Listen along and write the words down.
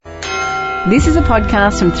This is a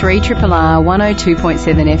podcast from 3RRR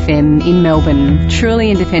 102.7 FM in Melbourne, truly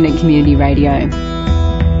independent community radio.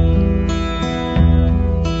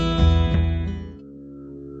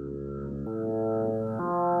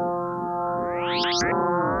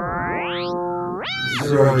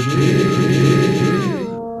 Zero G.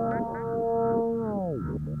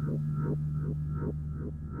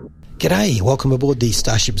 G'day, welcome aboard the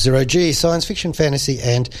Starship Zero G science fiction, fantasy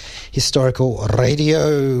and historical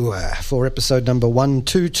radio for episode number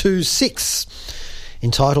 1226,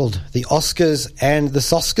 entitled The Oscars and the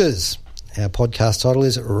Soskers. Our podcast title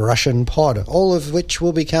is Russian Pod, all of which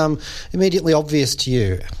will become immediately obvious to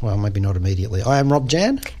you. Well, maybe not immediately. I am Rob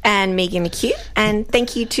Jan. And Megan McHugh. And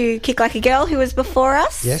thank you to Kick Like a Girl, who was before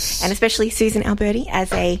us. Yes. And especially Susan Alberti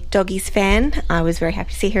as a Doggies fan. I was very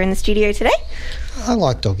happy to see her in the studio today. I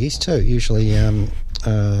like Doggies too. Usually,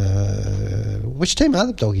 which team are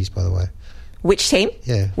the Doggies, by the way? Which team?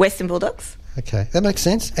 Yeah. Western Bulldogs. Okay, that makes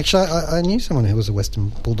sense. Actually, I knew someone who was a Western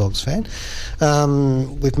Bulldogs fan.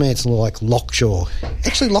 With me, it's like Lockjaw.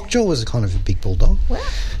 Actually, Lockjaw was a kind of a big bulldog. Wow.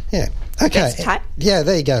 Yeah. Okay. That's tight. Yeah,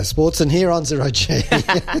 there you go. Sports and here on Zero G.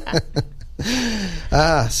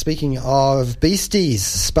 Speaking of beasties,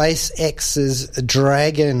 SpaceX's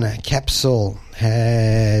Dragon capsule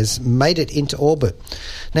has made it into orbit.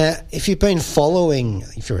 Now, if you've been following,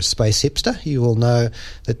 if you're a space hipster, you will know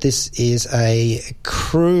that this is a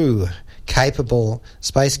crew-capable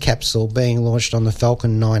space capsule being launched on the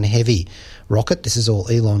Falcon 9 Heavy rocket. This is all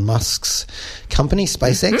Elon Musk's company,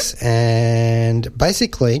 SpaceX, and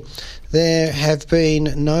basically there have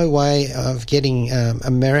been no way of getting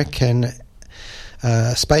American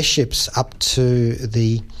spaceships up to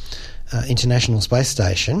the International Space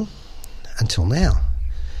Station until now.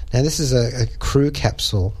 Now, this is a crew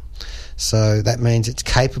capsule, so that means it's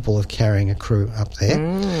capable of carrying a crew up there.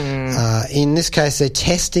 In this case, they're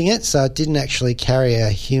testing it, so it didn't actually carry a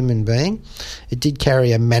human being. It did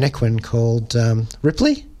carry a mannequin called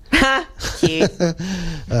Ripley. Cute.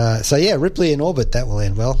 So, yeah, Ripley in orbit, that will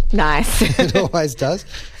end well. Nice. It always does.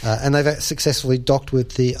 And they've successfully docked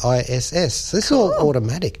with the ISS. So this is all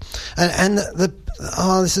automatic. And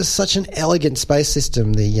this is such an elegant space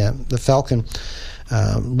system. The Falcon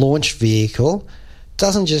launch vehicle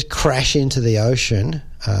doesn't just crash into the ocean.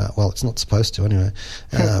 Well, it's not supposed to anyway,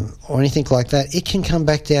 or anything like that. It can come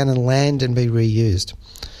back down and land and be reused,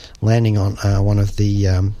 landing on one of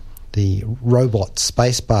the robot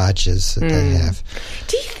space barges that they have.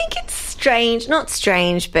 Do you think it's strange, not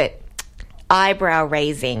strange, but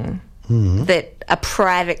eyebrow-raising that a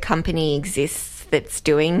private company exists that's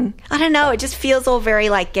doing, I don't know, it just feels all very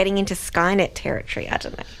like getting into Skynet territory. I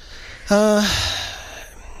don't know.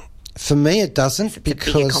 For me, it doesn't, It's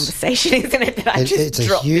because a bigger conversation, isn't it? That I just it's a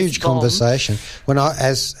dropped huge this bomb. conversation. When I,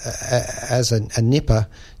 as a nipper,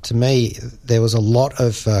 to me, there was a lot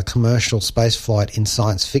of commercial space flight in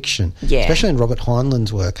science fiction, especially in Robert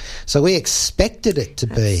Heinlein's work. So we expected it to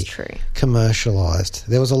be commercialised.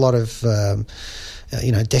 There was a lot of,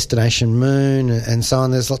 Destination Moon and so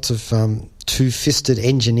on. There's lots of two-fisted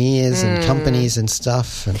engineers and companies and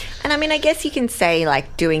stuff. And I mean, I guess you can say,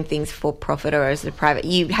 like, doing things for profit or as a private,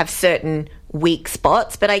 you have certain weak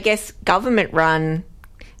spots, but I guess government-run,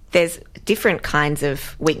 there's different kinds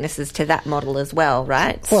of weaknesses to that model as well,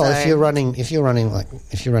 right? Well, if you're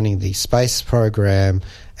running the space program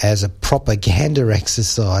as a propaganda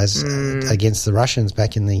exercise against the Russians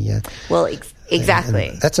back in the exactly.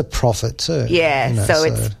 And that's a profit too. Yeah,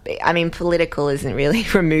 it's, I mean, political isn't really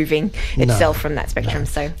removing itself from that spectrum. No.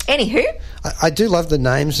 So, anywho. I do love the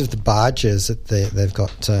names of the barges that they've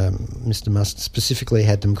got. Mr. Musk specifically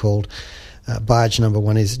had them called. Barge number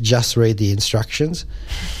 1 is Just Read the Instructions.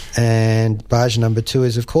 And barge number 2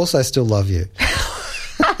 is Of Course I Still Love You.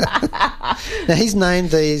 Now, he's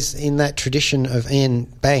named these in that tradition of Ian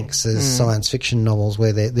Banks' science fiction novels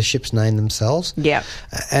where the ships name themselves. Yeah.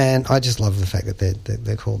 And I just love the fact that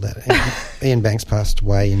they're called that. Ian Banks passed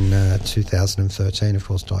away in 2013, of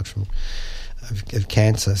course, died of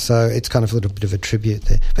cancer. So it's kind of a little bit of a tribute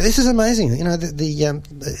there. But this is amazing. You know,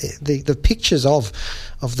 the pictures of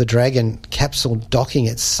the Dragon capsule docking,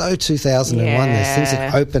 it's so 2001. There's things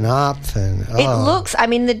that open up. And it looks, I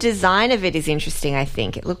mean, the design of it is interesting, I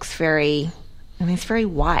think. It looks it's very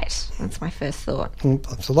white. That's my first thought. A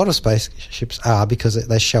lot of spaceships are, because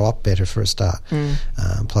they show up better for a start.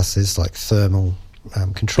 Plus there's like thermal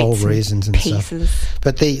control Bits and reasons and pieces. stuff.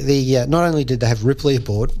 But the not only did they have Ripley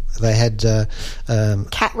aboard, they had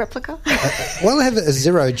Cat replica? well, they have a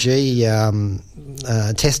zero-G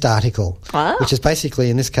test article, Wow. which is basically,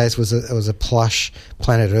 in this case, was a plush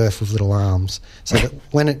planet Earth with little arms. So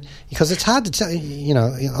that because it's hard to tell,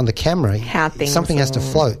 on the camera, How things something has to are-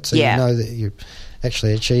 float, so Yeah. you know that you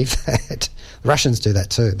actually achieved that. The Russians do that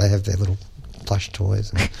too. They have their little plush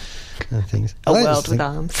toys and things. A They world just with think-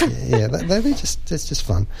 arms. Yeah, it's just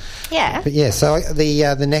fun. Yeah. But yeah, so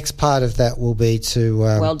the next part of that will be to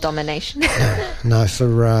World domination. no,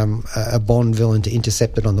 for a Bond villain to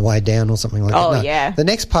intercept it on the way down or something like that. Oh, No, yeah. The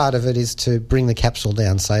next part of it is to bring the capsule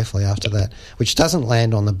down safely after that, which doesn't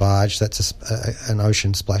land on the barge. That's an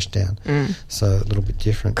ocean splashdown, so a little bit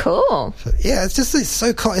different. Cool. But yeah,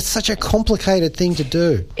 it's such a complicated thing to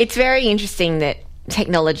do. It's very interesting that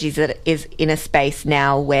technology is in a space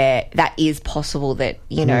now where that is possible, that,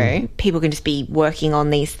 people can just be working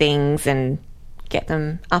on these things and get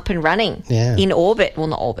them up and running Yeah. in orbit. Well,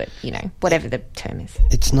 not orbit, whatever the term is.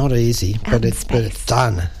 It's not easy, Out but in it's space.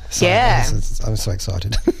 done. So Yeah. I'm so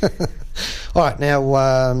excited. All right, now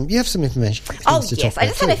you have some information. Oh, things to yes. talk I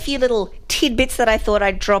just about had a too. few little tidbits that I thought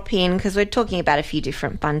I'd drop in because we're talking about a few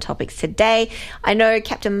different fun topics today. I know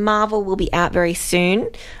Captain Marvel will be out very soon.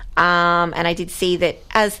 And I did see that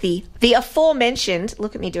as the aforementioned,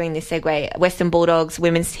 look at me doing this segue, Western Bulldogs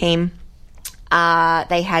women's team,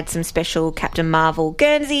 they had some special Captain Marvel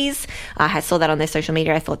Guernseys. I saw that on their social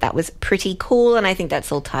media. I thought that was pretty cool, and I think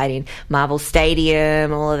that's all tied in. Marvel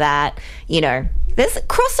Stadium, all of that. There's a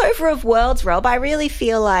crossover of worlds, Rob. I really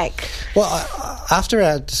feel like... Well, after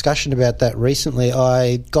our discussion about that recently,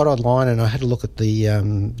 I got online and I had a look at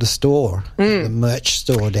the store, the merch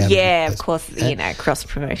store down Yeah, there. of course,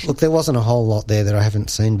 cross-promotion. Look, there wasn't a whole lot there that I haven't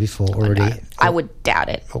seen before already. I would doubt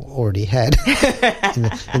it. Already had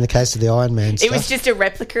in the case of the Iron Man stuff. It was just a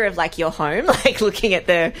replica of, your home, looking at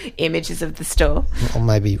the images of the store. Or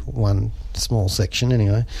maybe one small section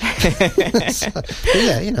anyway. But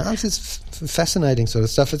yeah, it's just fascinating sort of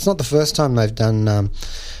stuff. It's not the first time they've done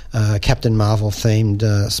Captain Marvel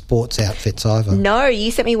themed sports outfits either. No,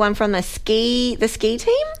 you sent me one from the ski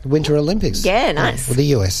team? Winter Olympics. Yeah, nice. Well, the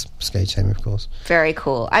US ski team, of course. Very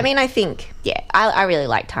cool. I mean, I think, I really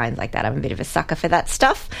like times like that. I'm a bit of a sucker for that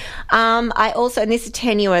stuff. I also, and this is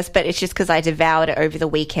tenuous, but it's just because I devoured it over the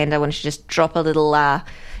weekend. I wanted to just drop a little,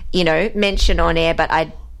 mention on air, but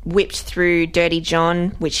I whipped through Dirty John,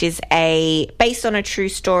 which is based on a true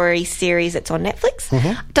story series that's on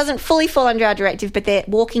Netflix. Doesn't fully fall under our directive, but The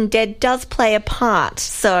Walking Dead does play a part.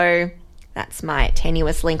 So that's my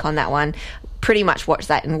tenuous link on that one. Pretty much watched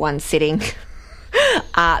that in one sitting.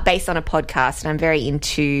 Based on a podcast, and I'm very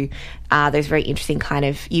into those very interesting kind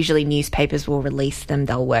of, usually newspapers will release them,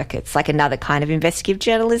 they'll work, it's like another kind of investigative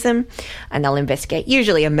journalism, and they'll investigate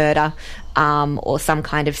usually a murder or some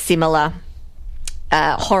kind of similar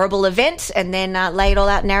horrible event, and then lay it all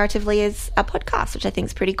out narratively as a podcast, which I think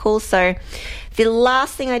is pretty cool. So the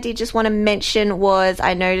last thing I did just want to mention was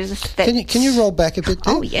I noticed that... Can you roll back a bit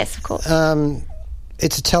there? Oh, yes, of course.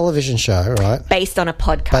 It's a television show, right? Based on a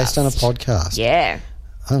podcast. Yeah.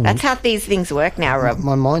 Oh, That's how these things work now, Rob.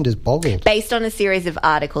 my mind is boggled. Based on a series of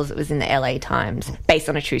articles that was in the LA Times, based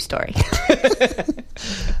on a true story.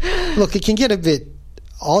 Look, it can get a bit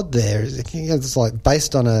odd there. It's like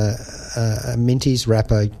based on a Minties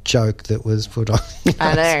rapper joke that was put on.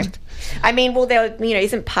 I know. I mean, well,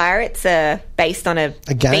 isn't Pirates based on a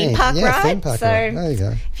game. theme park Yeah, ride? theme park so ride. There you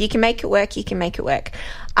go. if you can make it work, you can make it work.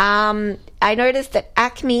 I noticed that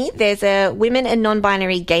Acme, there's a Women and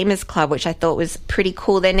Non-Binary Gamers Club, which I thought was pretty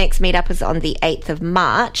cool. Their next meetup is on the 8th of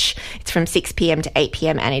March. It's from 6 p.m. to 8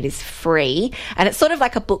 p.m. and it is free. And it's sort of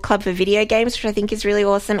like a book club for video games, which I think is really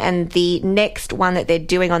awesome. And the next one that they're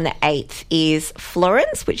doing on the 8th is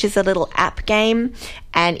Florence, which is a little app game.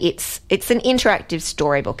 And it's an interactive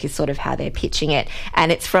storybook is sort of how they're pitching it.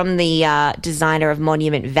 And it's from the designer of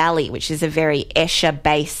Monument Valley, which is a very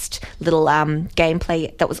Escher-based little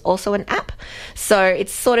gameplay that was also an app. So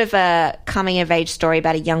it's sort of a coming-of-age story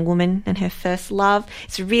about a young woman and her first love.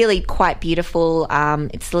 It's really quite beautiful.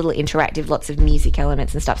 It's a little interactive, lots of music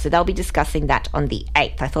elements and stuff. So they'll be discussing that on the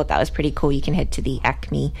 8th. I thought that was pretty cool. You can head to the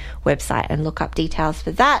Acme website and look up details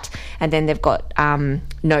for that. And then they've got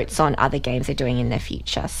notes on other games they're doing in the future.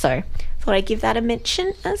 So thought I'd give that a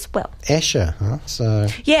mention as well. Escher, huh? So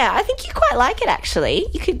yeah, I think you quite like it actually.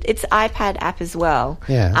 It's iPad app as well.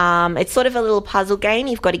 Yeah. It's sort of a little puzzle game.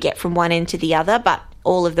 You've got to get from one end to the other, but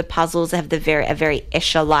all of the puzzles have a very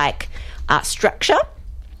Escher-like structure.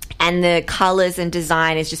 And the colours and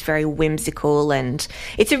design is just very whimsical, and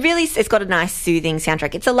it's got a nice soothing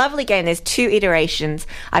soundtrack. It's a lovely game. There's 2 iterations.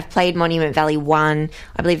 I've played Monument Valley 1.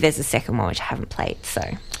 I believe there's a second one which I haven't played. So,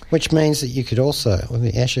 which means that you could also, with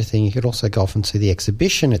the Asher thing, you could also go off and see the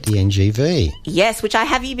exhibition at the NGV. Yes,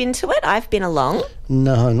 have you been to it? I've been along.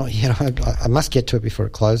 No, not yet. I must get to it before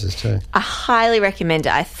it closes too. I highly recommend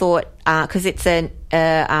it. I thought, because it's a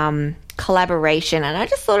collaboration, and I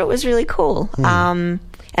just thought it was really cool.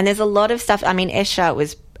 And there's a lot of stuff. I mean, Escher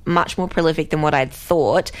was much more prolific than what I'd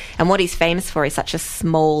thought, and what he's famous for is such a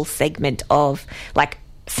small segment of, like,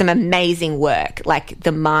 some amazing work, like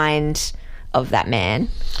the mind of that man.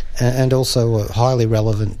 And also highly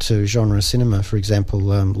relevant to genre cinema, for example,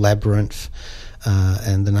 Labyrinth,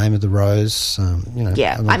 and The Name of the Rose.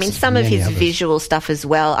 Yeah, I mean, some of his visual stuff as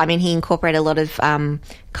well. I mean, he incorporated a lot of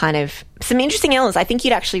kind of some interesting elements. I think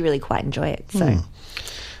you'd actually really quite enjoy it. So,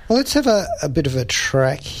 well, let's have a bit of a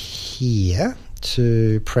track here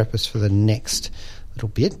to prep us for the next little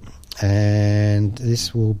bit, and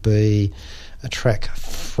this will be a track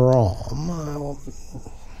from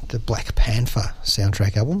the Black Panther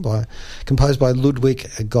soundtrack album composed by Ludwig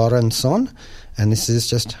Göransson, and this is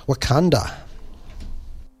just Wakanda.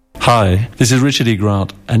 Hi, this is Richard E.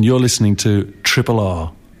 Grant, and you're listening to Triple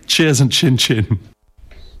R. Cheers and chin chin.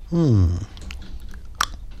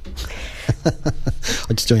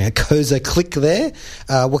 I'm just doing a Koza click there.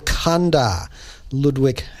 Wakanda,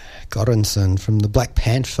 Ludwig Göransson from the Black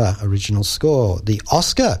Panther original score, the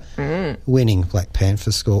Oscar-winning Black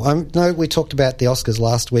Panther score. No, we talked about the Oscars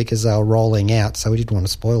last week as they were rolling out, so we didn't want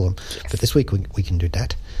to spoil them. Yes. But this week we can do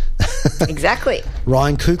that. Exactly.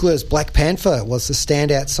 Ryan Coogler's Black Panther was the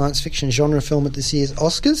standout science fiction genre film at this year's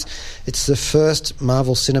Oscars. It's the first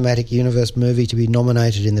Marvel Cinematic Universe movie to be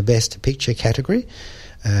nominated in the Best Picture category.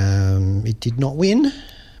 It did not win,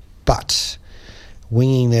 but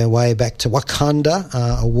winging their way back to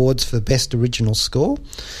Wakanda awards for Best Original Score.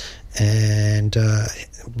 And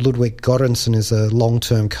Ludwig Göransson is a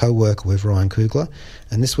long-term co-worker with Ryan Coogler,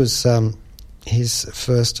 and this was his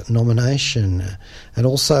first nomination, and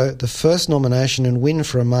also the first nomination and win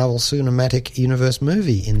for a Marvel Cinematic Universe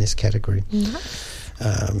movie in this category.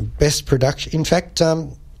 Best production. In fact, I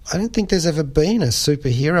don't think there's ever been a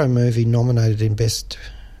superhero movie nominated in Best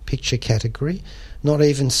Picture category. Not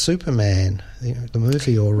even Superman, the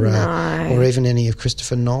movie, or even any of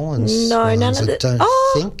Christopher Nolan's. No, none of I don't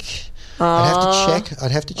think.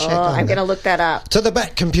 I'd have to check. I'm going to look that up. To the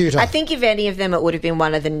back computer. I think if any of them, it would have been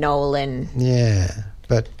one of the Nolan. Yeah,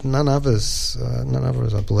 but none others, I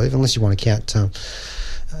believe, unless you want to count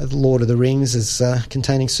Lord of the Rings as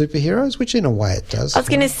containing superheroes, which in a way it does. I was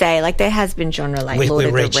going to say, like, there has been genre like Lord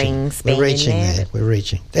of the Rings being reaching in there. We're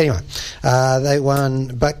reaching. Anyway, they won,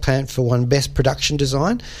 Black Panther won Best Production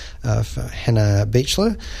Design for Hannah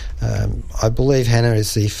Beachler. I believe Hannah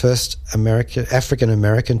is the first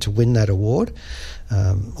African-American to win that award,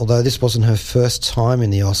 although this wasn't her first time in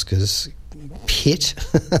the Oscars pit.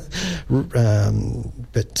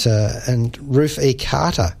 And Ruth E.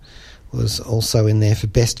 Carter was also in there for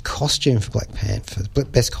Best Costume for Black Panther,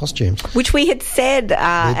 Best Costume. Which we had said,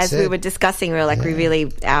 we were discussing, we were like, we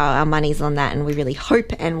really, our money's on that, and we really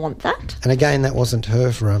hope and want that. And again, that wasn't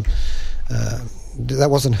her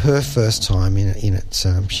first time in it.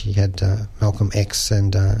 She had Malcolm X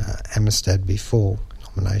and Amistad before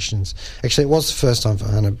nominations. Actually, it was the first time for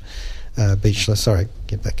Hannah Beachler. Sorry,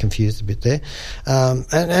 get that confused a bit there.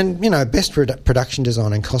 And best production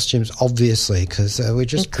design and costumes, obviously, because we're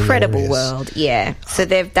just incredible glorious. World, yeah. So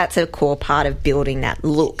that's a core part of building that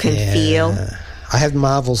look and feel. I have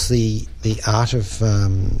Marvel's the Art of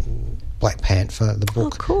Black Panther, the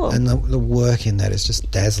book, cool. And the work in that is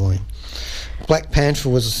just dazzling. Black Panther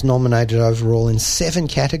was nominated overall in 7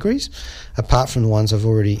 categories, apart from the ones I've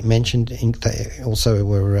already mentioned. They also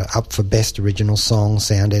were up for Best Original Song,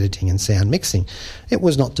 Sound Editing and Sound Mixing. It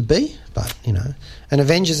was not to be, but, And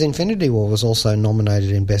Avengers Infinity War was also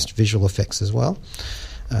nominated in Best Visual Effects as well.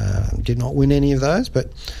 Did not win any of those,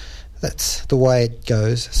 but that's the way it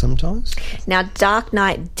goes sometimes. Now, Dark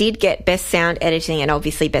Knight did get Best Sound Editing and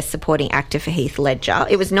obviously Best Supporting Actor for Heath Ledger.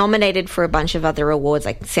 It was nominated for a bunch of other awards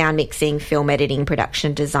like Sound Mixing, Film Editing,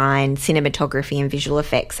 Production Design, Cinematography and Visual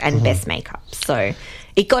Effects, and Best Makeup. So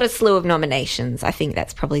it got a slew of nominations. I think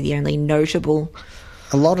that's probably the only notable.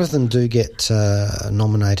 A lot of them do get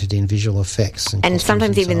nominated in visual effects. And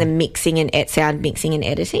sometimes even the mixing and sound mixing and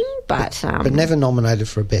editing, but never nominated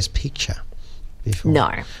for a Best Picture. before.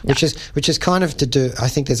 No. Which is kind of to do. I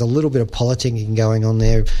think there's a little bit of politicking going on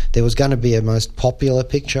there. There was going to be a most popular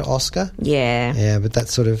picture Oscar. Yeah, but that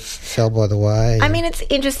sort of fell by the way. I mean, it's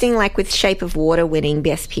interesting, like with Shape of Water winning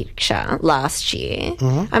Best Picture last year.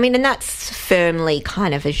 I mean, and that's firmly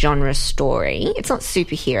kind of a genre story. It's not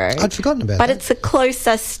superhero. I'd forgotten about that. that. But it's a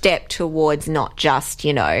closer step towards not just,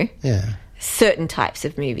 certain types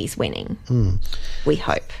of movies winning. We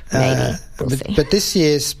hope, maybe. We'll see. But this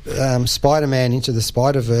year's Spider-Man Into the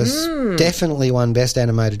Spider-Verse definitely won Best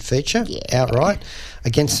Animated Feature outright,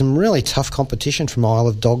 against some really tough competition from Isle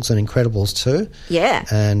of Dogs and Incredibles 2. Yeah.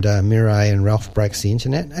 And Mireille and Ralph Breaks the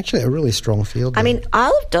Internet. Actually, a really strong field there. I mean,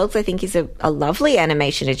 Isle of Dogs, I think, is a lovely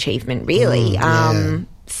animation achievement, really.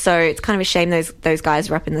 So it's kind of a shame those guys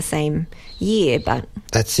were up in the same year, but...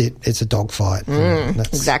 That's it. It's a dogfight.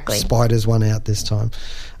 Exactly. Spiders won out this time.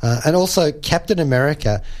 And also, Captain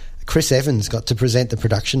America, Chris Evans got to present the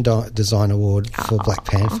Production Design Award for Black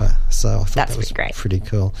Panther. So I thought that was great. Pretty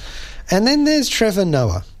cool. And then there's Trevor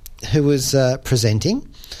Noah, who was presenting.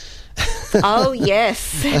 Oh,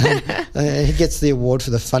 yes. He gets the award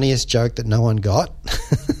for the funniest joke that no one got.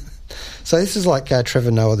 So this is like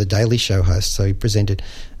Trevor Noah, the Daily Show host. So he presented,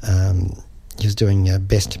 he was doing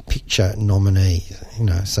Best Picture nominee,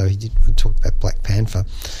 so he talked about Black Panther.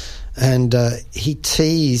 And he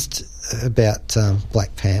teased about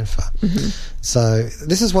Black Panther. So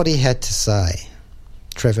this is what he had to say,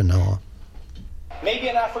 Trevor Noah. Maybe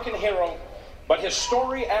an African hero, but his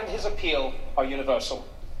story and his appeal are universal.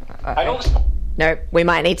 No, we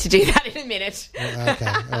might need to do that in a minute.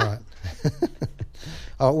 Okay, all right.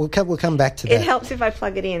 Oh, we'll come back to that. It helps if I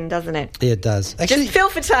plug it in, doesn't it? Yeah, it does. Actually, just fill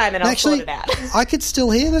for time and I'll sort it out. I could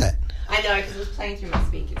still hear that. I know, because it was playing through my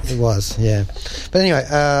speakers. It was, yeah. But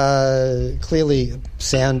anyway, clearly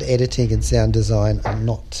sound editing and sound design are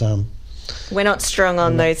not... We're not strong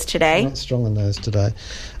on those today. Not strong on those today.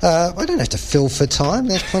 I don't have to fill for time.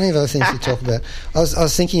 There's plenty of other things to talk about. I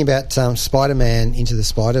was thinking about Spider-Man Into the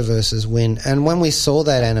Spider-Verse's win, and when we saw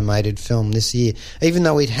that animated film this year, even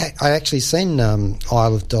though I'd actually seen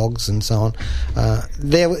Isle of Dogs and so on,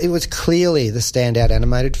 it was clearly the standout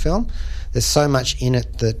animated film. There's so much in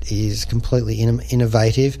it that is completely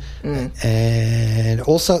innovative, and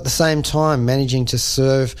also at the same time managing to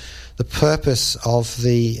serve the purpose of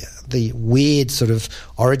the weird sort of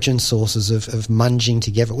origin sources of munging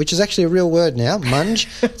together, which is actually a real word now, munge.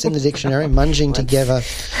 It's in the dictionary, munging together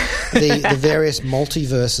the various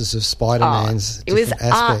multiverses of Spider-Man's different aspects. It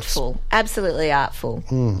was artful, absolutely artful.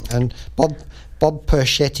 And Bob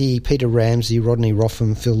Perschetti, Peter Ramsey, Rodney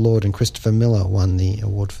Rotham, Phil Lord and Christopher Miller won the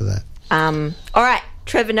award for that. All right,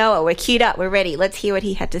 Trevor Noah, we're queued up, we're ready. Let's hear what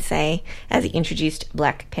he had to say as he introduced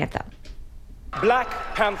Black Panther.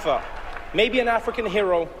 Black Panther, maybe an African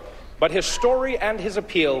hero, but his story and his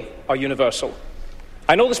appeal are universal.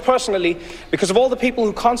 I know this personally because of all the people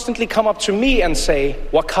who constantly come up to me and say,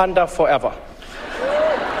 Wakanda forever.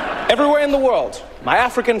 Everywhere in the world, my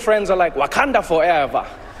African friends are like, Wakanda forever.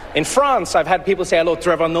 In France, I've had people say, hello,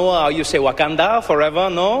 Trevor Noah, you say Wakanda forever,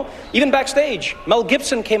 no? Even backstage, Mel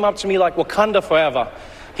Gibson came up to me like, Wakanda forever.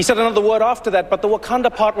 He said another word after that, but the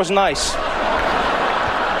Wakanda part was nice.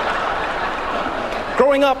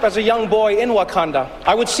 Growing up as a young boy in Wakanda,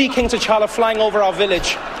 I would see King T'Challa flying over our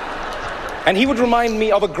village, and he would remind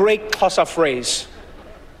me of a great Xhosa phrase,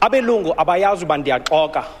 Abelungu abayazi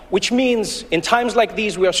bandiaqoka, which means, in times like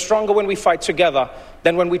these, we are stronger when we fight together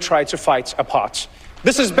than when we try to fight apart.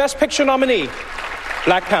 This is Best Picture nominee,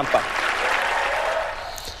 Black Panther.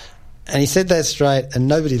 And he said that straight, and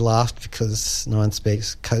nobody laughed because no one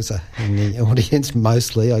speaks Xhosa in the audience,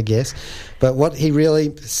 mostly, I guess. But what he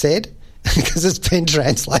really said, because it's been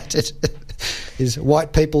translated, is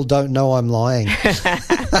white people don't know I'm lying.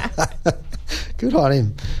 Good on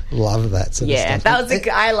him. Love that sort of stuff. Yeah, that was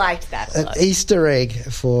I liked that a lot. An Easter egg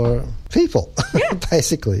for people,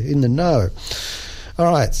 basically, in the know.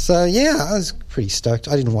 All right, so yeah, I was pretty stoked.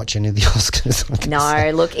 I didn't watch any of the Oscars.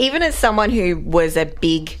 No, look, even as someone who was a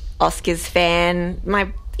big Oscars fan,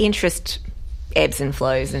 my interest ebbs and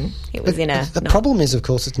flows, and it was The problem is, of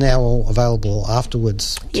course, it's now all available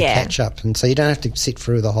afterwards to catch up, and so you don't have to sit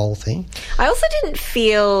through the whole thing. I also didn't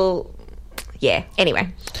feel... Yeah, anyway.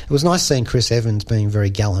 It was nice seeing Chris Evans being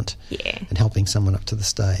very gallant and helping someone up to the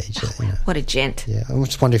stage. What a gent. Yeah, I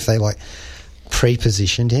just wonder if they,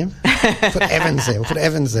 pre-positioned him. Put Evans there. We'll put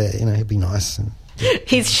Evans there. He'd be nice. And,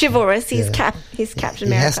 he's chivalrous. He's Captain America.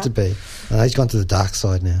 He has to be. He's gone to the dark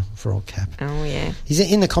side now for old Cap. Oh, yeah. He's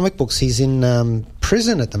in the comic books. He's in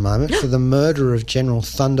prison at the moment for the murder of General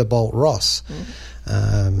Thunderbolt Ross.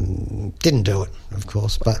 Didn't do it, of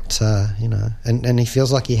course, but and he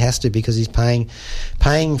feels like he has to because he's paying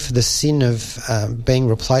for the sin of being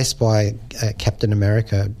replaced by Captain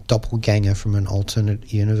America, doppelganger from an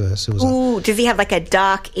alternate universe. It was does he have like a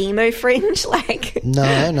dark emo fringe?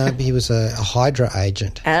 No, he was a Hydra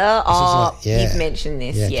agent. You've mentioned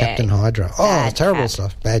this. Yeah, Captain Hydra. Bad terrible Cap.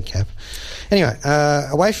 stuff. Bad Cap. Anyway,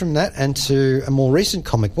 away from that and to a more recent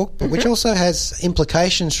comic book, but which also has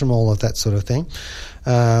implications from all of that sort of thing.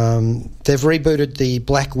 They've rebooted the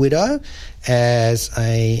Black Widow as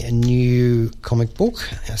a new comic book,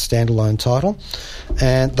 a standalone title,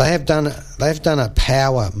 and they've done a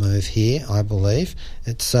power move here, I believe.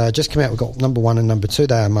 It's just come out. We've got number 1 and number 2.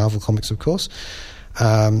 They are Marvel Comics, of course.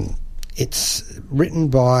 It's written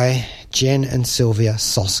by Jen and Sylvia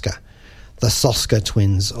Soska, the Soska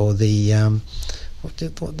twins, or the what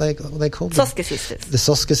they called Soska sisters. The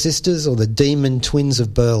Soska sisters, or the Demon Twins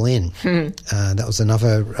of Berlin. That was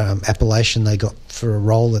another appellation they got for a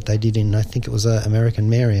role that they did in, I think it was American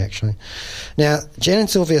Mary, actually. Now, Jen and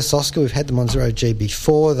Sylvia Soska, we've had them on Zero G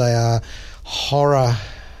before. They are horror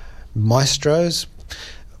maestros,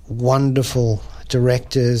 wonderful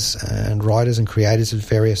directors and writers and creators of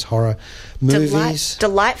various horror movies.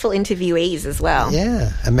 Delightful interviewees as well.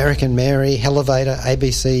 Yeah. American Mary, Elevator,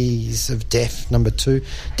 ABCs of Death, number 2,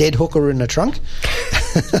 Dead Hooker in a Trunk.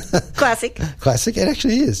 Classic. It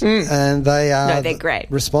actually is. And they are they're great.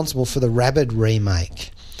 responsible for the Rabid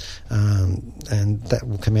remake. And that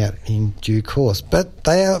will come out in due course. But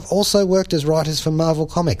they have also worked as writers for Marvel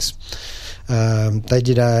Comics. They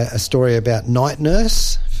did a story about Night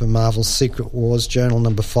Nurse for Marvel's Secret Wars Journal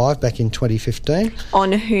number 5 back in 2015.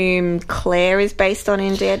 On whom Claire is based on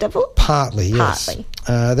in Daredevil? Partly, yes.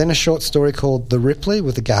 Then a short story called The Ripley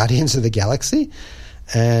with the Guardians of the Galaxy.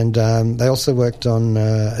 And they also worked on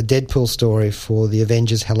a Deadpool story for the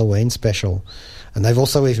Avengers Halloween special. And they've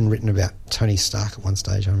also even written about Tony Stark at one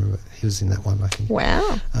stage. I remember he was in that one, I think.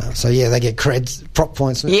 Wow. So, yeah, they get creds, prop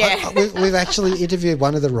points. Yeah. We've actually interviewed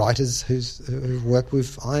one of the writers who worked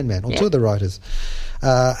with Iron Man, or two of the writers.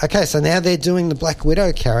 Okay, so now they're doing the Black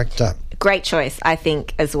Widow character. Great choice, I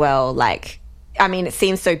think, as well. It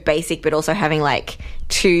seems so basic, but also having,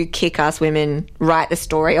 2 kick-ass women write the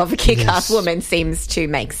story of a kick-ass woman seems to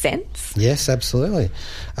make sense. Yes, absolutely.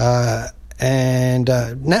 And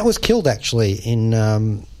Nat was killed, actually, in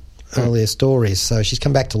earlier stories, so she's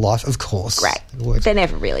come back to life, of course. Great. They're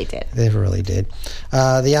never really dead. The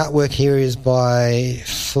artwork here is by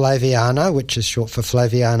Flaviano, which is short for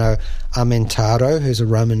Flaviano Armentaro, who's a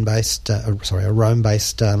Rome-based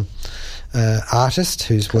artist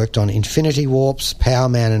who's worked on Infinity Warps, Power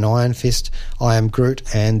Man and Iron Fist, I Am Groot,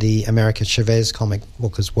 and the America Chavez comic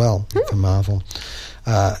book as well for Marvel.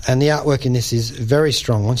 And the artwork in this is very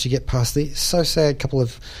strong. Once you get past the so sad couple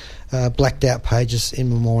of blacked out pages in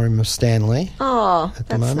memoriam of Stan Lee. Oh,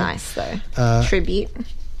 that's nice though. Tribute.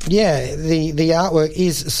 Yeah, the artwork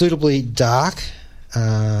is suitably dark.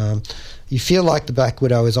 You feel like the Black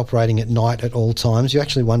Widow is operating at night at all times. You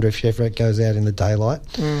actually wonder if she ever goes out in the daylight.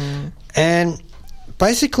 And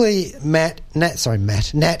basically, Nat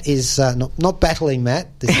is not battling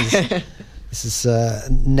Matt. This is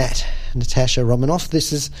Natasha Romanoff.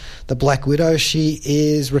 This is the Black Widow. She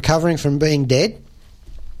is recovering from being dead,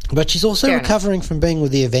 but she's also recovering from being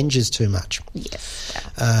with the Avengers too much. Yes.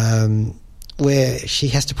 Where she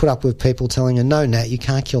has to put up with people telling her, no, Nat, you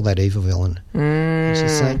can't kill that evil villain. And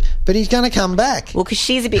she's saying, but he's going to come back. Well, because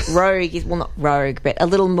she's a bit rogue. Well, not rogue, but a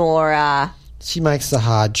little more... she makes the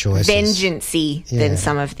hard choices. Vengeance-y than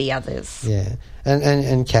some of the others. Yeah.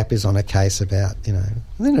 And Cap is on a case about, in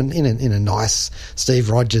a nice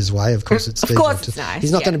Steve Rogers way. Of course, it's Steve Rogers. It's nice.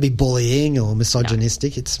 He's not going to be bullying or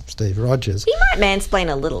misogynistic. It's Steve Rogers. He might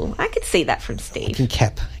mansplain a little. I could see that from Steve. He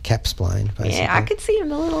can cap-splain, basically. Yeah, I could see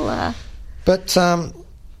him a little... But and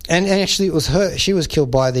actually, it was her. She was killed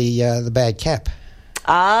by the bad Cap.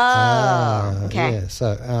 Oh, okay.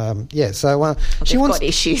 Yeah. So she wants got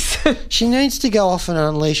issues. She needs to go off and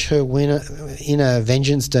unleash her inner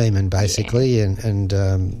vengeance demon, basically, and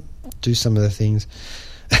do some of the things.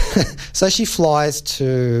 So she flies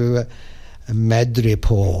to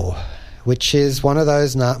Madripoor, which is one of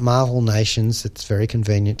those Marvel nations that's very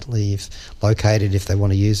conveniently located if they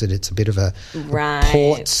want to use it. It's a bit of a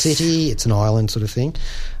port city. It's an island sort of thing.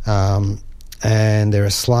 And there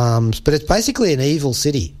are slums. But it's basically an evil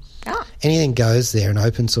city. Oh. Anything goes there, an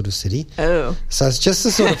open sort of city. Oh. So it's just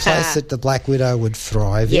the sort of place that the Black Widow would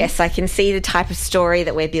thrive in. Yes, I can see the type of story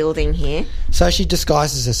that we're building here. So she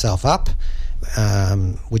disguises herself up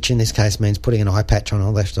which in this case means putting an eye patch on her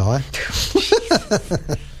left eye.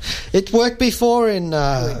 It worked before it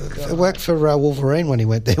worked for Wolverine when he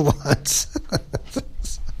went there once.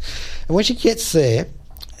 And when she gets there,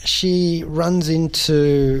 she runs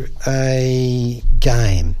into a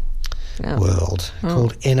game world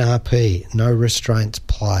called NRP, No Restraints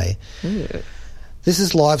Play. Ooh. This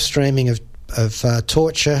is live streaming of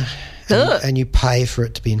torture, and you pay for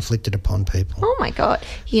it to be inflicted upon people. Oh my God.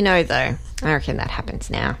 You know, though, I reckon that happens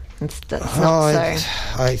now. It's not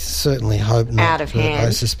so I certainly hope not. Out of hand. I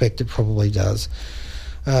suspect it probably does.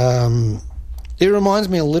 It reminds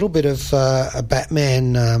me a little bit of a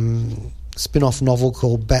Batman spin-off novel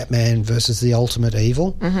called Batman versus the Ultimate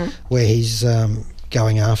Evil, where he's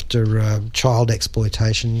going after child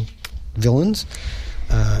exploitation villains.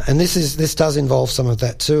 And this does involve some of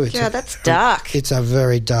that too. That's dark. It's a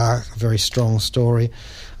very dark, very strong story.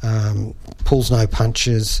 Pulls no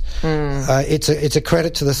punches. It's a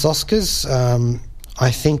credit to the Oscars. I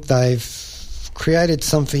think they've created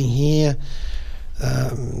something here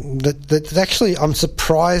that actually, I'm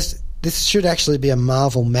surprised. This should actually be a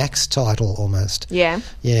Marvel Max title almost. Yeah.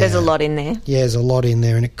 There's a lot in there. Yeah, there's a lot in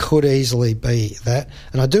there, and it could easily be that.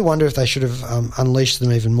 And I do wonder if they should have unleashed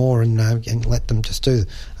them even more and let them just do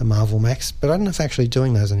a Marvel Max. But I don't know if they're actually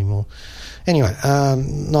doing those anymore. Anyway,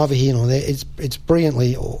 neither here nor there. It's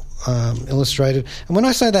brilliantly illustrated. And when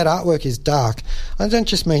I say that artwork is dark, I don't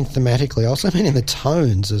just mean thematically. I also mean in the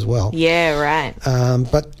tones as well. Yeah, right.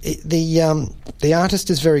 But the artist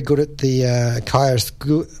is very good at the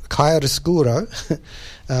chiaroscuro,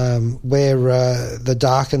 where the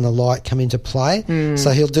dark and the light come into play. So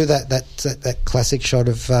he'll do that classic shot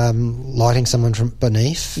of lighting someone from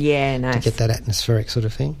beneath. Yeah, nice. To get that atmospheric sort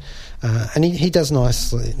of thing. And he does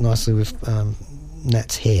nicely with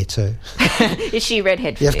Nat's hair too. Is she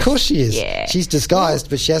redhead for Yeah, this? of course she is. Yeah. She's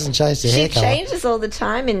disguised, but she hasn't changed her hair colour. She changes all the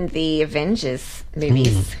time in the Avengers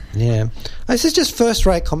movies. Yeah. This is just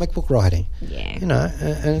first-rate comic book writing. Yeah. You know,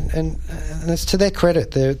 and it's to their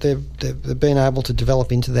credit. They've been able to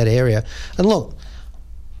develop into that area. And look,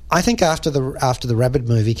 I think after the Rabbit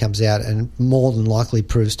movie comes out and more than likely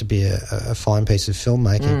proves to be a fine piece of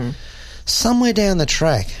filmmaking, somewhere down the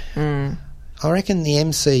track, I reckon the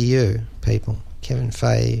MCU people, Kevin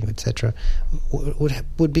Feige, etc.,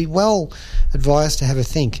 would be well advised to have a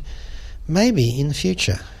think. Maybe in the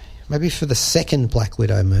future, maybe for the second Black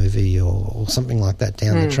Widow movie or something like that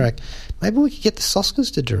down the track, maybe we could get the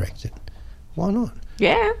Oscars to direct it. Why not?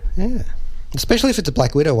 Yeah. Yeah. Especially if it's a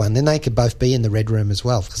Black Widow one, then they could both be in the Red Room as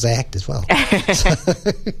well because they act as well.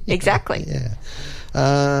 Exactly. Yeah.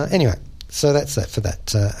 Anyway. So that's that for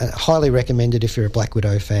that. Highly recommended if you're a Black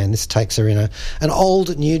Widow fan. This takes her in an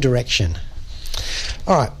old new direction.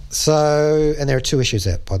 All right. So, and there are 2 issues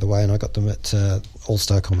out, by the way, and I got them at All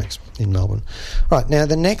Star Comics in Melbourne. All right. Now,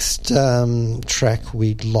 the next track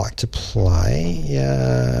we'd like to play,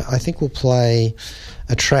 I think we'll play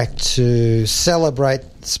a track to celebrate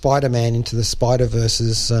Spider-Man Into the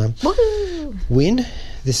Spider-Verse's win.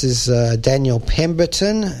 This is Daniel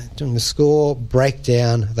Pemberton doing the score, Break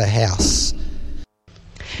Down the House.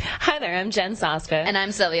 Hi there, I'm Jen Saska. And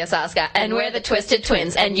I'm Sylvia Saska. And we're the Twisted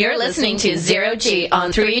Twins. And you're listening to Zero G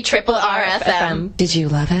on 3 RRR FM. Did you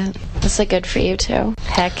love it? Was it good for you too?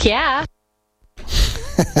 Heck yeah.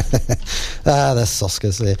 The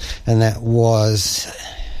Soskas there. And that was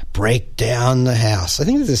Break Down the House. I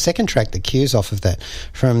think there's a second track that cues off of that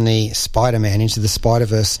from the Spider-Man Into the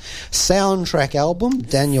Spider-Verse soundtrack album,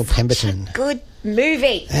 Daniel Pemberton. Good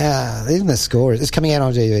movie. Yeah, even the score it's coming out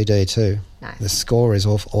on DVD too. Nice. The score is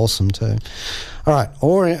awesome too. All right,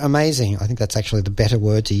 or amazing. I think that's actually the better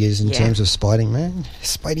word to use in terms of Spidey-Man.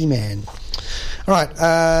 Spidey-Man. All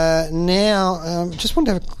right, now just want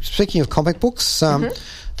to have, speaking of comic books,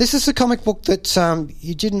 this is a comic book that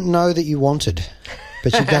you didn't know that you wanted,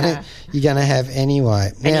 but you're gonna have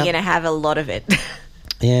anyway. And you're gonna have a lot of it.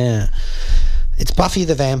 Yeah, it's Buffy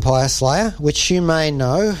the Vampire Slayer, which you may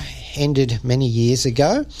know ended many years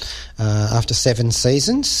ago after 7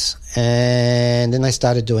 seasons, and then they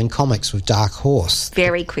started doing comics with Dark Horse.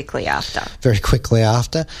 Very quickly after.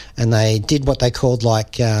 And they did what they called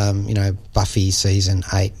Buffy season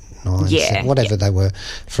 8, 9, 7, whatever they were,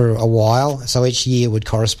 for a while. So each year would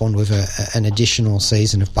correspond with an additional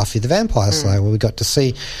season of Buffy the Vampire Slayer where we got to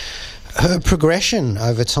see her progression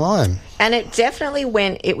over time. And it definitely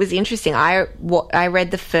it was interesting. I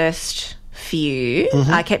read the first few.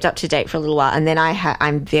 I kept up to date for a little while, and then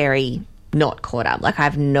I'm very not caught up. Like,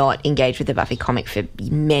 I've not engaged with the Buffy comic for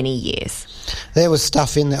many years. There was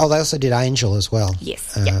stuff in there. Oh, they also did Angel as well.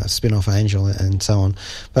 Yes. Spin-off Angel and so on.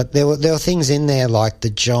 But there were things in there like the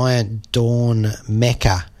giant Dawn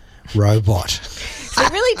mecha robot. So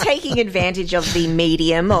really taking advantage of the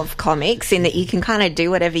medium of comics in that you can kind of do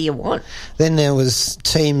whatever you want. Then there was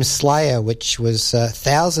Team Slayer, which was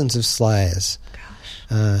thousands of Slayers.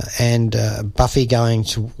 And Buffy going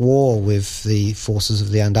to war with the forces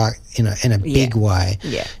of the Undark in a big way.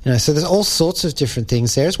 Yeah. So there's all sorts of different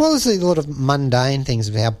things there, as well as a lot of mundane things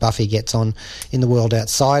of how Buffy gets on in the world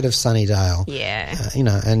outside of Sunnydale. Yeah.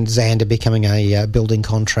 And Xander becoming a building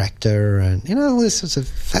contractor, and all these sorts of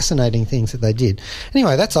fascinating things that they did.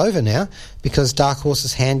 Anyway, that's over now because Dark Horse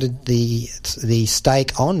has handed the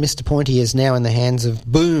stake on. Mr. Pointy is now in the hands of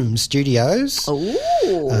Boom Studios. Ooh.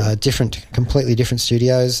 Completely different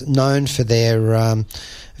studios, known for their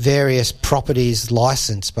various properties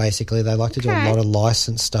license, basically. They like to do a lot of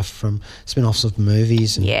licensed stuff from spin-offs of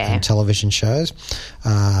movies and television shows.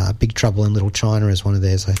 Big Trouble in Little China is one of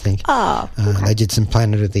theirs, I think. Oh, okay. They did some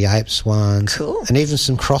Planet of the Apes ones. Cool. And even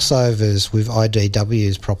some crossovers with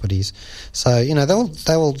IDW's properties. So, they'll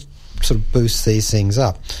sort of boost these things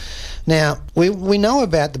up. Now, we know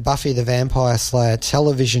about the Buffy the Vampire Slayer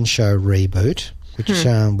television show reboot, which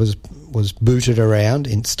was booted around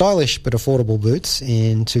in stylish but affordable boots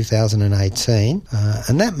in 2018,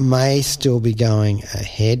 and that may still be going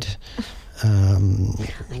ahead.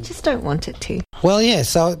 I just don't want it to. Well, yeah.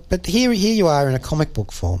 So, but here you are in a comic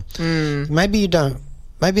book form. Maybe you don't.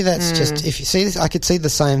 Maybe that's just, if you see this, I could see the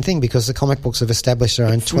same thing because the comic books have established their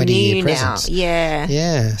own 20-year presence. Now. Yeah.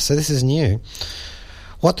 Yeah. So this is new.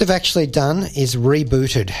 What they've actually done is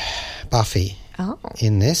rebooted Buffy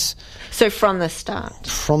in this. So from the start?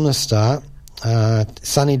 From the start.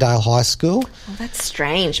 Sunnydale High School. Oh, that's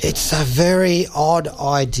strange. It's a very odd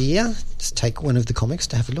idea. Let's take one of the comics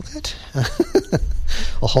to have a look at.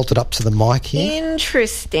 I'll hold it up to the mic here.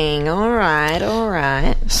 Interesting. All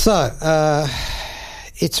right. So,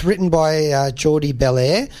 it's written by Geordie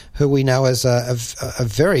Belair, who we know as a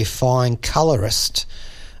very fine colourist,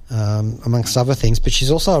 amongst other things, but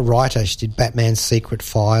she's also a writer. She did Batman's Secret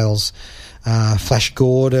Files, Flash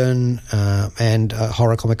Gordon, and a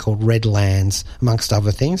horror comic called Redlands, amongst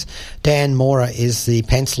other things. Dan Mora is the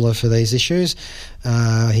penciler for these issues.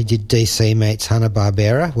 He did DC Meets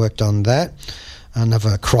Hanna-Barbera, worked on that,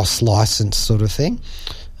 another cross-license sort of thing.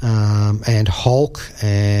 And Hulk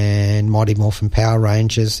and Mighty Morphin Power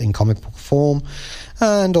Rangers in comic book form,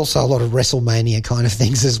 and also a lot of WrestleMania kind of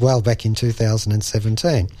things as well back in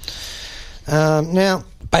 2017. Now,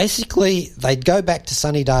 basically, they'd go back to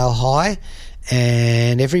Sunnydale High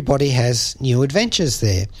and everybody has new adventures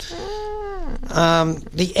there.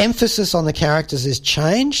 The emphasis on the characters is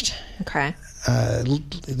changed. Okay.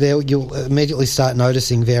 You'll immediately start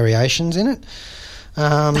noticing variations in it.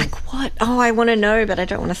 Like what? Oh, I want to know, but I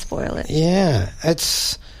don't want to spoil it. Yeah,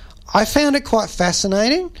 I found it quite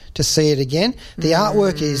fascinating to see it again. The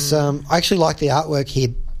artwork is... I actually like the artwork here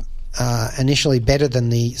initially better than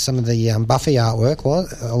some of the Buffy artwork was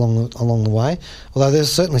along the way, although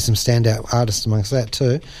there's certainly some standout artists amongst that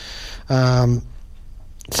too.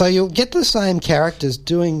 So you'll get the same characters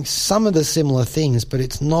doing some of the similar things, but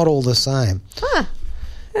it's not all the same. Huh.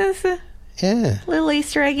 There's a little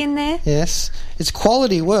Easter egg in there. Yes. It's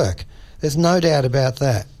quality work. There's no doubt about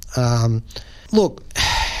that. Look,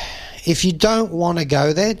 if you don't want to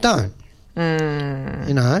go there, don't.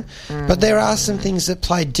 But there are some things that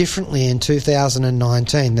play differently in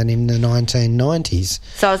 2019 than in the 1990s.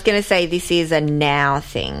 So I was going to say this is a now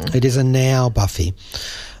thing. It is a now Buffy.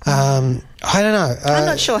 I don't know. I'm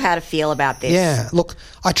not sure how to feel about this. Yeah, look,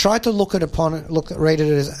 I tried to read it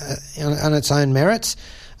as on its own merits.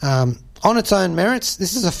 On its own merits,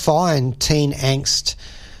 this is a fine teen angst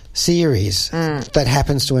series that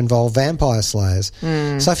happens to involve vampire slayers.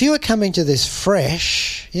 So if you were coming to this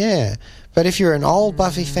fresh, yeah. But if you're an old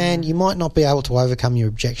Buffy fan, you might not be able to overcome your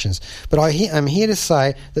objections. But I'm here to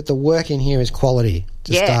say that the work in here is quality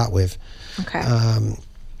to start with. Okay.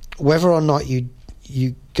 Whether or not you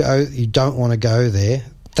don't want to go there,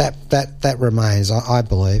 that remains, I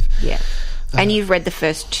believe. Yeah. And you've read the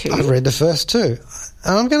first two? I've read the first two.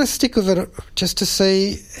 And I'm going to stick with it just to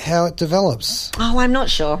see how it develops. Oh, I'm not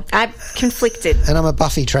sure. I'm conflicted. And I'm a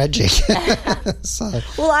Buffy tragic.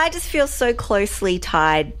 Well, I just feel so closely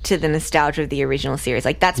tied to the nostalgia of the original series.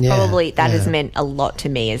 Like, that's probably... That has meant a lot to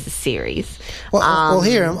me as a series. Well,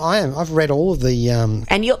 here I am. I've read all of the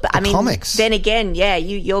comics. Then again,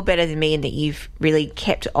 you're better than me in that you've really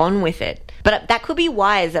kept on with it. But that could be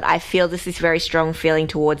why, is that I feel this very strong feeling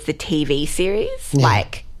towards the TV series. Yeah.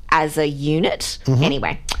 Like... as a unit.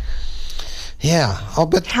 Anyway. Yeah. Oh,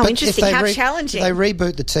 but How interesting, how challenging. If they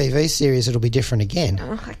reboot the TV series, it'll be different again.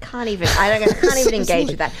 Oh, I can't even engage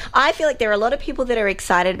with that. I feel like there are a lot of people that are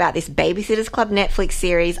excited about this Babysitters Club Netflix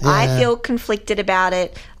series. Yeah. I feel conflicted about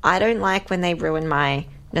it. I don't like when they ruin my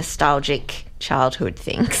nostalgic childhood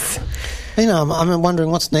things. You know, I'm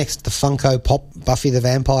wondering what's next. The Funko Pop Buffy the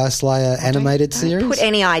Vampire Slayer animated series? Put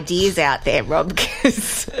any ideas out there, Rob,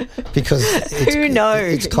 because who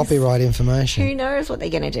knows? It's copyright information. Who knows what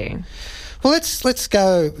they're going to do? Well, let's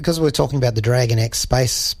go, because we were talking about the Dragon X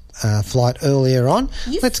space flight earlier on.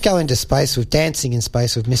 Yes. Let's go into space with Dancing in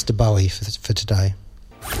Space with Mr. Bowie for today.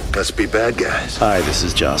 Let's be bad guys. Hi, this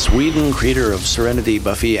is Joss Whedon, creator of Serenity,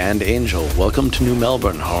 Buffy, and Angel. Welcome to New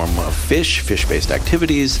Melbourne, home of fish-based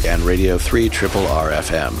activities, and Radio 3 Triple R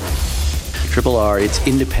FM. Triple R, it's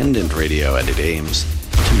independent radio, and it aims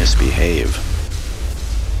to misbehave.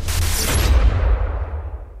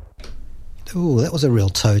 Ooh, that was a real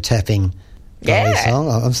toe-tapping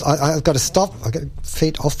song. I've got to stop. I've got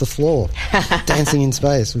feet off the floor. Dancing in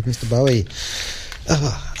Space with Mr. Bowie.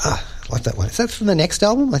 I like that one. Is that from the next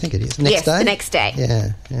album? I think it is. Next Day? The Next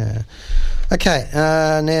Day. Yeah. Okay,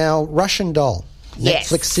 now Russian Doll.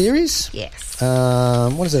 Yes. Netflix series. Yes.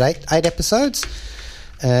 What is it, eight episodes?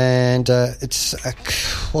 And it's,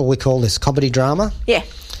 what do we call this, comedy drama? Yeah.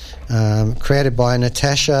 Created by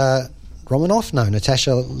Natasha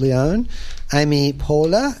Lyonne, Amy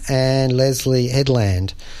Poehler, and Leslie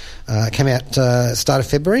Headland. Came out start of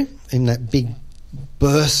February in that big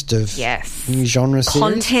burst of new genre series.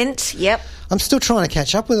 Content, yep. I'm still trying to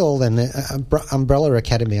catch up with all them. Umbrella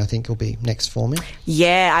Academy, I think, will be next for me.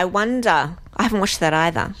 Yeah, I wonder. I haven't watched that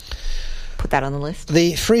either. Put that on the list.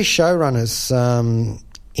 The free showrunners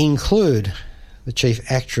include the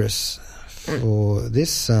chief actress for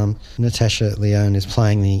this. Natasha Lyonne is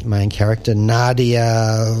playing the main character,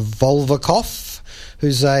 Nadia Volvikov,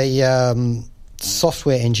 who's a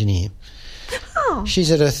software engineer. Oh.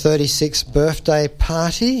 She's at her 36th birthday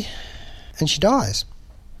party and she dies.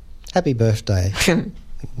 Happy birthday,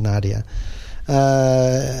 Nadia.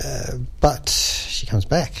 But she comes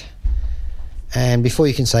back. And before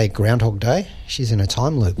you can say Groundhog Day, she's in a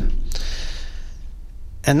time loop.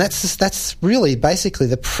 And that's really basically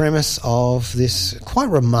the premise of this quite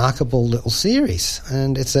remarkable little series.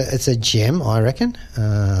 And it's a gem, I reckon.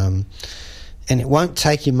 And it won't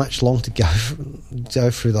take you much long to go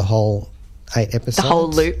through the whole 8 episodes. The whole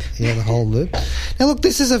loop. Yeah, the whole loop. Now, look,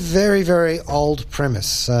 this is a very, very old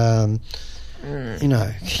premise. You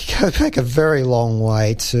know, you go back a very long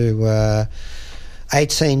way to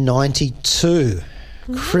 1892.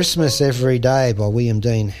 Christmas Every Day by William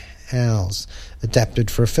Dean Howells,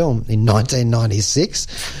 adapted for a film in 1996.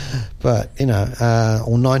 But, you know,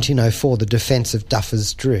 or 1904, The Defence of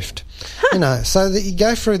Duffer's Drift. You know, so that you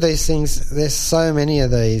go through these things, there's so many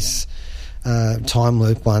of these time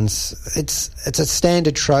loop ones. It's a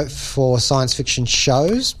standard trope for science fiction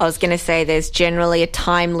shows. I was going to say there's generally a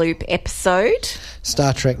time loop episode.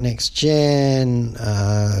 Star Trek Next Gen,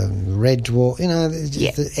 Red Dwarf, you know,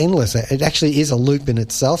 it's endless. It actually is a loop in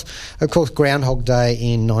itself. Of course, Groundhog Day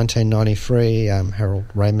in 1993, Harold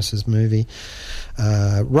Ramis's movie.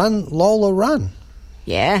 Run, Lola, Run.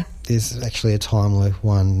 Yeah. There's actually a time loop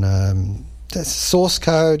one. That's Source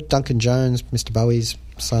Code, Duncan Jones, Mr. Bowie's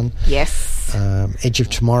son. Yes. Edge of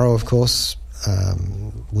Tomorrow, of course,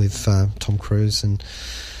 with Tom Cruise and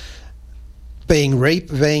being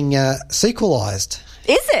sequelized.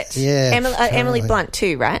 Is it? Yeah. Emily Blunt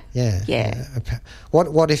too, right? Yeah.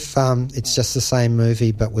 What if it's just the same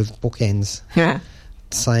movie but with bookends?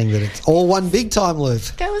 Saying that it's all one big time loop.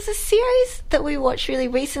 There was a series that we watched really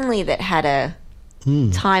recently that had a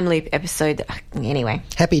time loop episode. Anyway.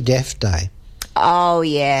 Happy Death Day. Oh,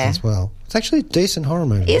 yeah. As well. It's actually a decent horror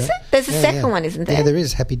movie. Is it? There's a second one, isn't there? Yeah, there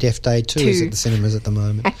is. Happy Death Day 2 is at the cinemas at the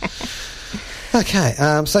moment. Okay,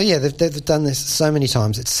 so yeah, they've done this so many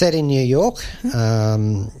times. It's set in New York.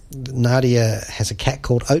 Nadia has a cat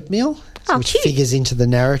called Oatmeal, which cute. figures into the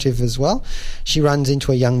narrative as well. She runs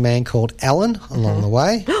into a young man called Alan along the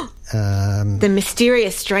way. The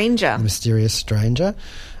mysterious stranger.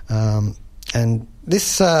 And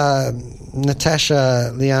this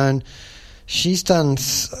Natasha Lyonne, she's done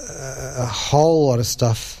a whole lot of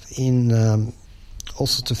stuff in all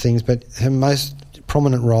sorts of things, but her most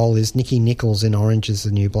prominent role is Nikki Nichols in Orange is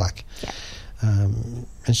the New Black. Yeah.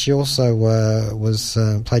 And she also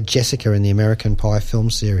played Jessica in the American Pie film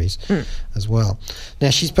series as well.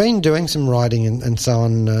 Now, she's been doing some writing and so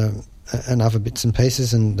on and other bits and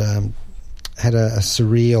pieces, and had a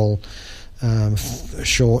surreal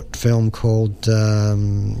short film called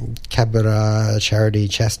Cabaret Charity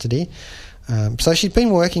Chastity, So she'd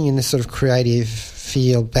been working in this sort of creative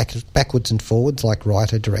field backwards and forwards, like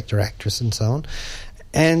writer, director, actress and so on.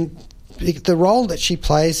 And the role that she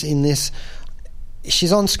plays in this,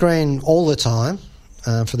 she's on screen all the time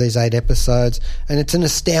for these 8 episodes, and it's an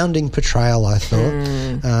astounding portrayal, I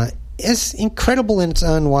thought. As incredible in its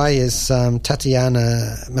own way as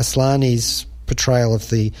Tatiana Maslany's portrayal of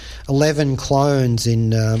the 11 clones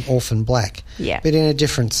in Orphan Black, but in a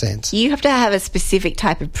different sense. You have to have a specific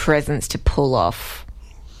type of presence to pull off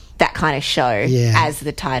that kind of show as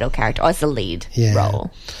the title character, as the lead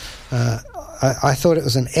role. I thought it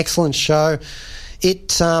was an excellent show.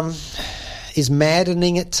 It is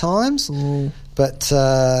maddening at times, but,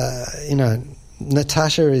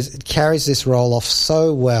 Natasha carries this role off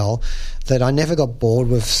so well that I never got bored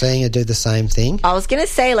with seeing her do the same thing. I was going to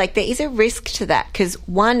say, there is a risk to that, because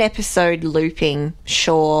one episode looping,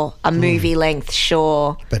 sure. A movie length,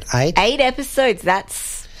 sure. But 8? 8 episodes,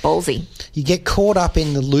 that's ballsy. You get caught up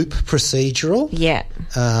in the loop procedural. Yeah.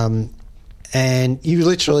 And you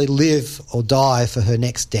literally live or die for her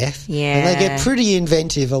next death. Yeah. And they get pretty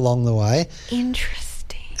inventive along the way.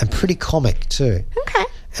 Interesting. And pretty comic too. Okay.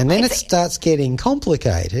 And then it starts getting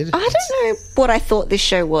complicated. I don't know what I thought this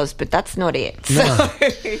show was, but that's not it. No.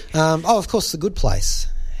 Of course, The Good Place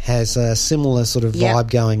has a similar sort of vibe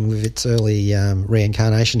going with its early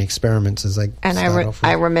reincarnation experiments as they start off with.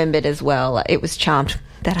 I remembered as well, it was Charmed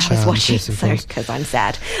that I was watching, because I'm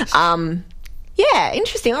sad. Yeah,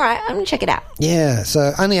 interesting. All right, I'm going to check it out. Yeah,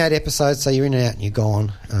 so only 8 episodes, so you're in and out and you're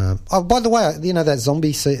gone. By the way, that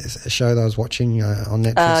zombie show that I was watching on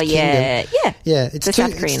Netflix, Oh, yeah. Kingdom. Yeah. It's the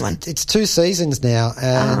South Korean one. It's 2 seasons now,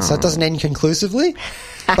 and so it doesn't end conclusively,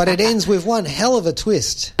 but it ends with one hell of a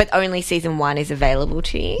twist. But only season 1 is available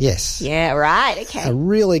to you? Yes. Yeah, right, okay. A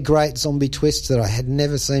really great zombie twist that I had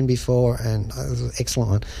never seen before, and it was an excellent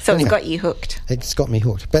one. So it's got you hooked. It's got me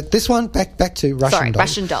hooked. But this one, back to Russian Doll.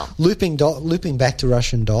 Russian Doll. Looping back to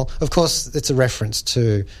Russian Doll. Of course, it's a reference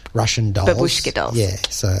to Russian dolls. Babushka dolls. Yeah,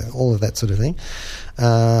 so all of that sort of thing.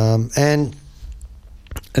 And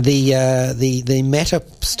the meta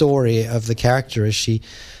story of the character as she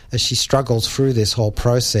struggles through this whole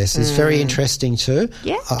process is very interesting too.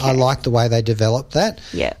 Yeah, okay. I like the way they developed that.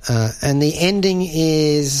 Yeah. And the ending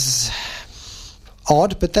is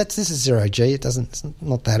odd, but this is 0 G. It's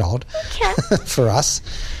not that odd for us.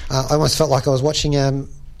 I almost felt like I was watching a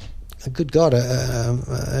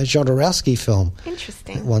Jodorowsky film.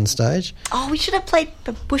 Interesting. At one stage. Oh, we should have played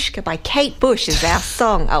Babushka by Kate Bush as our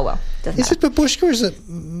song. Oh, well. Is it Babushka or is it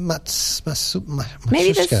Matsushka?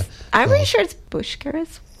 Maybe I'm pretty sure it's Bushka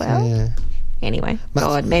as well. Yeah. Anyway,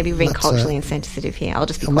 maybe we're being culturally insensitive here. I'll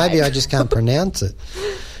just be quiet. Maybe I just can't pronounce it.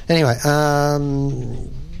 Anyway,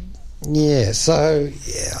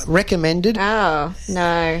 recommended. Oh,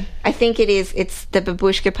 no. I think it's the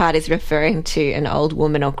Babushka part is referring to an old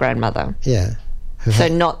woman or grandmother. Yeah. So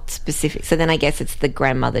not specific. So then I guess it's the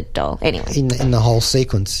grandmother doll. Anyway. In the whole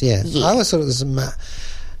sequence, yeah. I always thought it was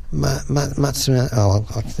Matsuma. Oh,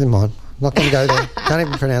 never mind. I'm not going to go there. Can't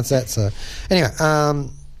even pronounce that. So anyway,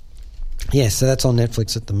 so that's on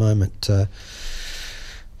Netflix at the moment.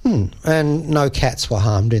 And no cats were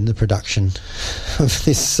harmed in the production of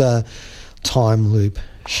this time loop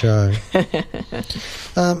show. I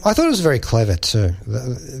thought it was very clever too.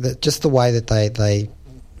 Just the way that they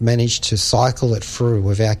managed to cycle it through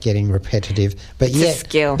without getting repetitive, but yet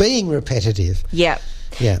being repetitive. Yeah.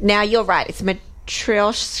 Yeah. Now you're right. It's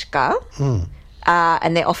Matryoshka.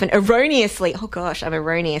 And they're often erroneously referred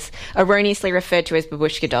to as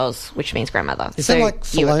babushka dolls, which means grandmother. Is that like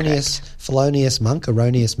Felonious Monk,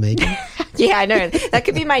 Erroneous Megan? Yeah, I know. That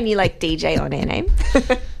could be my new DJ on-air name.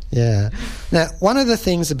 Yeah. Now, one of the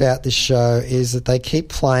things about this show is that they keep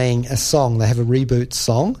playing a song. They have a reboot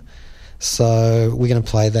song. So we're going to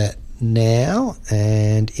play that now,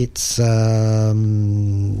 and it's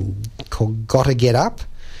called Gotta Get Up.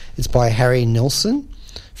 It's by Harry Nilsson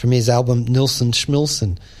from his album Nilsson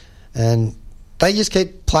Schmilsson, and they just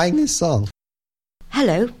keep playing this song.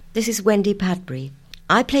 Hello, this is Wendy Padbury.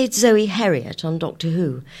 I played Zoe Heriot on Doctor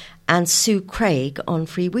Who and Sue Craig on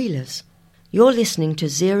Freewheelers. You're listening to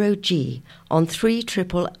 0G on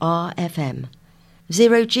 3RRR FM.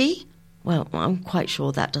 0G? Well, I'm quite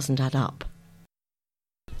sure that doesn't add up.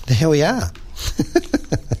 There we are.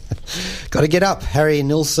 Gotta Get Up, Harry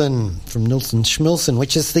Nilsson from Nilsson Schmilsson,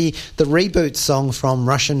 which is the reboot song from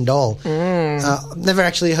Russian Doll. Never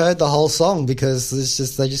actually heard the whole song because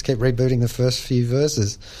they just keep rebooting the first few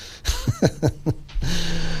verses.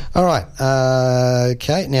 All right.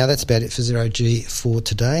 Okay, now that's about it for Zero G for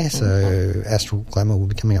today. So Astral Glamour will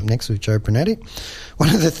be coming up next with Joe Brunetti.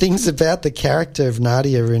 One of the things about the character of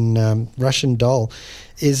Nadia in Russian Doll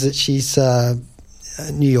is that she's a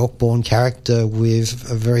New York-born character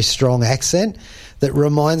with a very strong accent that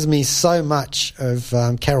reminds me so much of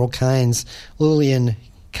Carol Kane's Lillian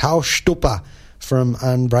Kaustupper from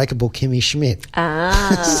Unbreakable Kimmy Schmidt.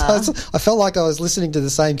 So I felt like I was listening to the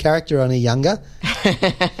same character, only younger.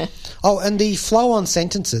 Oh, and the flow-on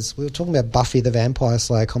sentences. We were talking about Buffy the Vampire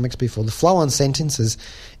Slayer comics before. The flow-on sentences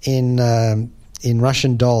in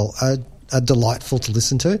Russian Doll are delightful to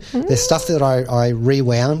listen to. There's stuff that I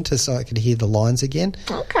rewound so I could hear the lines again.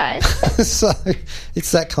 Okay. So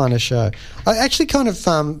it's that kind of show. I actually kind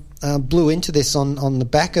of blew into this on the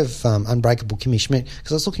back of Unbreakable Kimmy Schmidt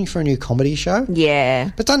because I was looking for a new comedy show.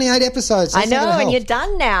 Yeah. But it's only 8 episodes. So I know, and you're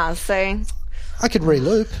done now, so... I could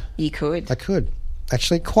re-loop. You could. I could.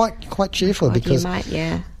 Actually, quite cheerful because you might,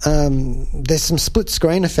 yeah. There's some split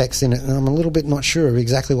screen effects in it, and I'm a little bit not sure of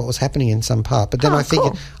exactly what was happening in some part. But then I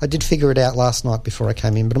did figure it out last night before I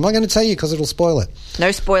came in. But I'm not going to tell you because it'll spoil it.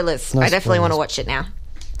 No spoilers. I definitely want to watch it now.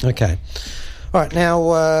 Okay. All right.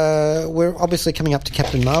 Now we're obviously coming up to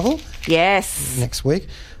Captain Marvel. Yes. Next week.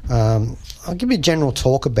 I'll give you a general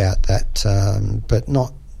talk about that, but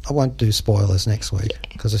not. I won't do spoilers next week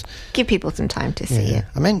because give people some time to see it.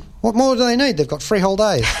 I mean, what more do they need? They've got 3 whole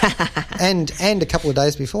days and a couple of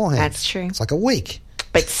days beforehand. That's true. It's like a week.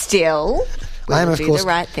 But still, we'll do the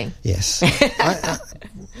right thing. Yes.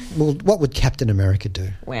 Well, what would Captain America do?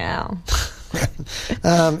 Wow.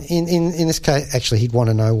 In this case, actually, he'd want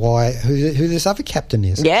to know who this other captain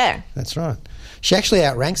is. Yeah, that's right. She actually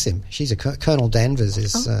outranks him. She's Colonel Danvers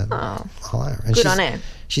is higher. And good on her.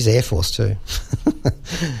 She's Air Force too.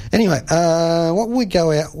 Anyway, what we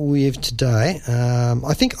go out with today,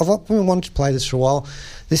 I think I've been wanting to play this for a while.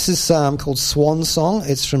 This is called Swan Song.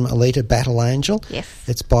 It's from Alita Battle Angel. Yes.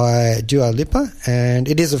 It's by Dua Lipa, and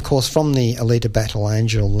it is, of course, from the Alita Battle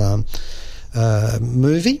Angel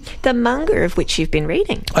movie. The manga of which you've been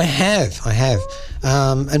reading. I have.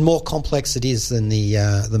 And more complex it is than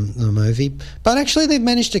the movie. But actually they've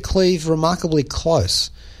managed to cleave remarkably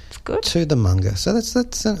close to the manga. So that's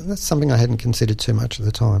something I hadn't considered too much at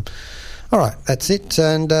the time. All right, that's it.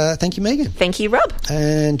 And thank you, Megan. Thank you, Rob.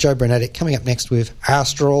 And Joe Brunetti coming up next with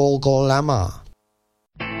Astral Glamour.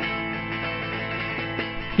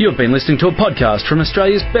 You have been listening to a podcast from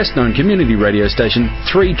Australia's best-known community radio station,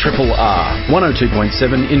 3RRR,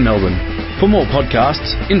 102.7 in Melbourne. For more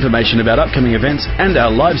podcasts, information about upcoming events and our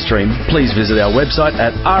live stream, please visit our website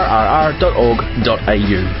at rrr.org.au.